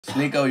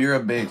Sneako, you're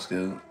a bitch,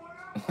 dude.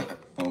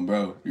 Oh,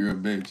 bro, you're a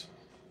bitch.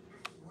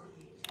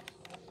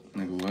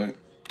 Nigga, what?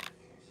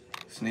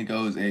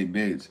 Sneako is a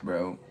bitch,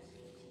 bro.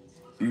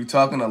 You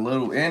talking a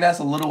little, and that's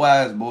a little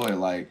ass boy,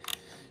 like,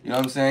 you know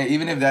what I'm saying?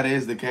 Even if that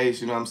is the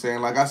case, you know what I'm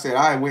saying? Like I said,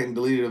 I went and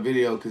deleted a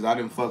video because I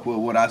didn't fuck with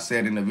what I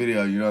said in the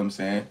video, you know what I'm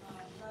saying?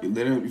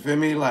 You feel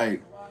me?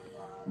 Like,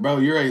 bro,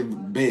 you're a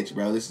bitch,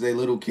 bro. This is a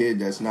little kid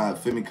that's not,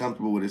 feel me,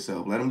 comfortable with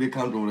himself. Let him get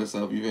comfortable with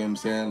himself, you feel what I'm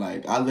saying?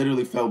 Like, I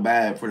literally felt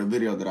bad for the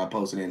video that I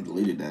posted and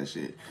deleted that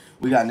shit.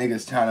 We got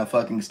niggas trying to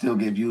fucking still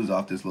get views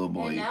off this little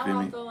boy, you feel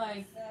me? I feel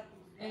like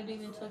it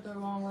even took the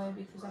wrong way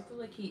because I feel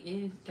like he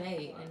is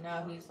gay and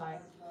now he's like...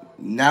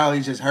 Now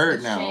he's just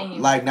hurt now.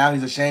 Like, now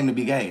he's ashamed to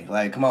be gay.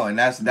 Like, come on. And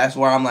that's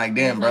where I'm like,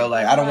 damn, bro.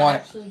 Like, I don't want...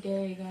 actually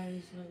gay,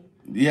 guys. Like...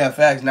 Yeah,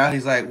 facts. Now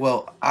he's like,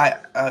 well,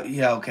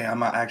 yeah, okay, I'm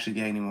not actually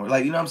gay anymore.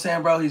 Like, you know what I'm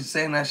saying, bro? He's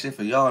saying that shit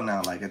for y'all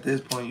now. Like, at this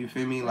point, you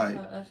feel me? Like,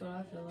 that's what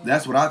I feel like.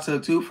 That's what I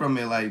took, too, from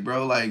it. Like,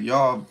 bro, like,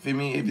 y'all, feel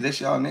me? If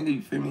that's y'all nigga,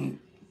 you feel me?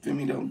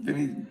 Don't feel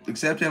me?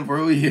 Accept him for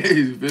who he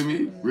is, you feel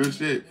me? Real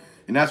shit.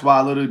 And that's why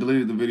I literally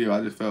deleted the video.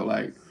 I just felt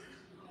like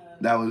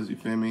that was, you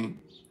feel me?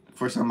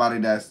 For somebody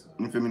that's,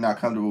 you feel me, not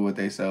comfortable with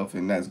themselves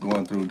and that's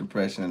going through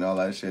depression and all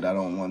that shit, I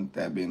don't want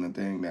that being the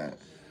thing that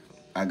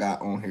I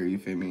got on here, you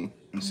feel me,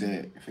 and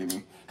said, you feel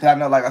me? Because I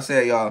know, like I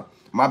said, y'all,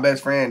 my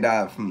best friend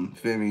died from,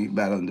 feel me,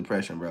 battling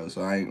depression, bro.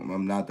 So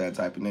I'm not that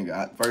type of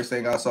nigga. First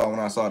thing I saw when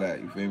I saw that,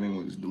 you feel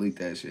me, was delete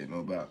that shit,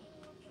 no doubt.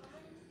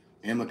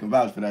 And looking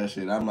vouch for that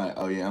shit. I'm like,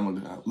 oh yeah,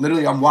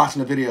 I'm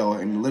watching the video,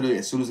 and literally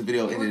as soon as the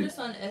video ended, you were just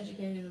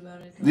uneducated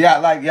about it.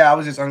 Yeah, I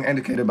was just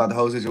uneducated about the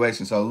whole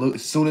situation. So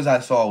as soon as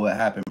I saw what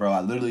happened, bro, I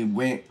literally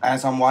went,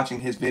 as I'm watching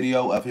his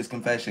video of his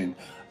confession,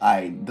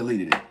 I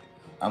deleted it.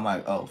 I'm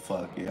like, oh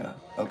fuck yeah,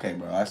 okay,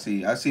 bro, I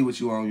see what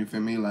you on. You feel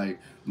me? Like,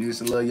 you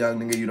just a little young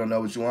nigga, you don't know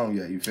what you on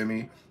yet. You feel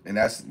me? And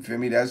that's, feel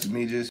me? That's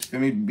me. Just,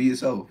 feel me? Be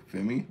yourself.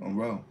 Feel me? Oh,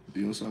 bro,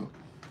 be yourself.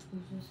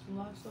 He's just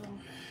lost.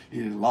 He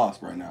is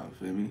lost right now.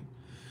 Feel me?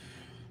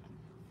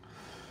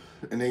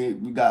 And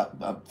then we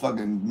got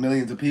fucking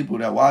millions of people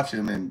that watch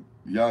him, and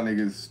y'all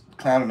niggas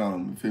clowning on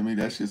him. You feel me?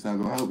 That shit's not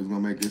gonna help. It's gonna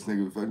make this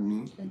nigga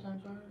fucking me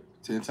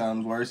 10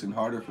 times worse and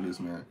harder for this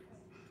man.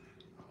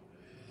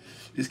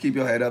 Just keep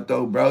your head up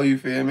though, bro. You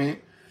feel me?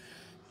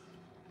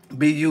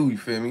 Be you. You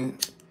feel me?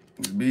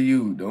 Just be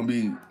you. Don't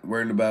be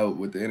worried about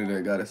what the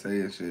internet gotta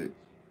say and shit.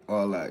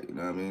 All that. You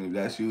know what I mean? If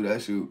that's you,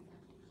 that's you.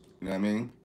 You know what I mean?